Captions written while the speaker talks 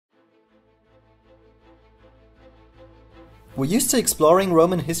We're used to exploring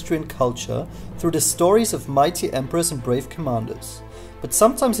Roman history and culture through the stories of mighty emperors and brave commanders, but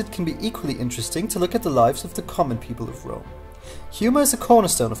sometimes it can be equally interesting to look at the lives of the common people of Rome. Humor is a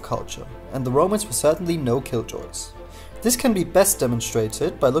cornerstone of culture, and the Romans were certainly no killjoys. This can be best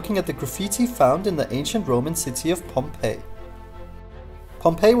demonstrated by looking at the graffiti found in the ancient Roman city of Pompeii.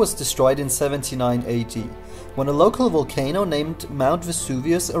 Pompeii was destroyed in 79 AD, when a local volcano named Mount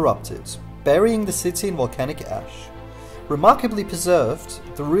Vesuvius erupted, burying the city in volcanic ash. Remarkably preserved,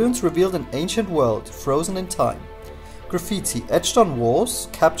 the ruins revealed an ancient world frozen in time. Graffiti etched on walls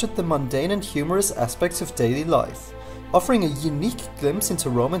captured the mundane and humorous aspects of daily life, offering a unique glimpse into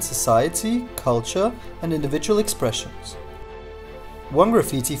Roman society, culture, and individual expressions. One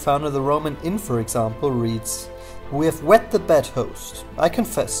graffiti found in the Roman inn, for example, reads, "We have wet the bed host. I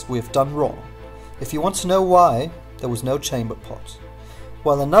confess we have done wrong. If you want to know why, there was no chamber pot."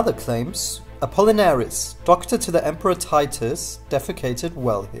 While another claims, "Apollinaris, doctor to the Emperor Titus, defecated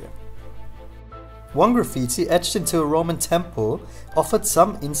well here." One graffiti etched into a Roman temple offered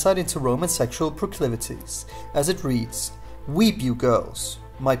some insight into Roman sexual proclivities, as it reads, "Weep, you girls,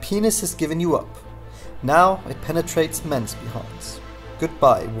 my penis has given you up. Now it penetrates men's behinds.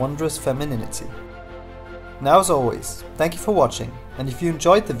 Goodbye, wondrous femininity." Now, as always, thank you for watching, and if you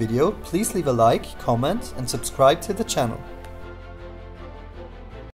enjoyed the video, please leave a like, comment, and subscribe to the channel.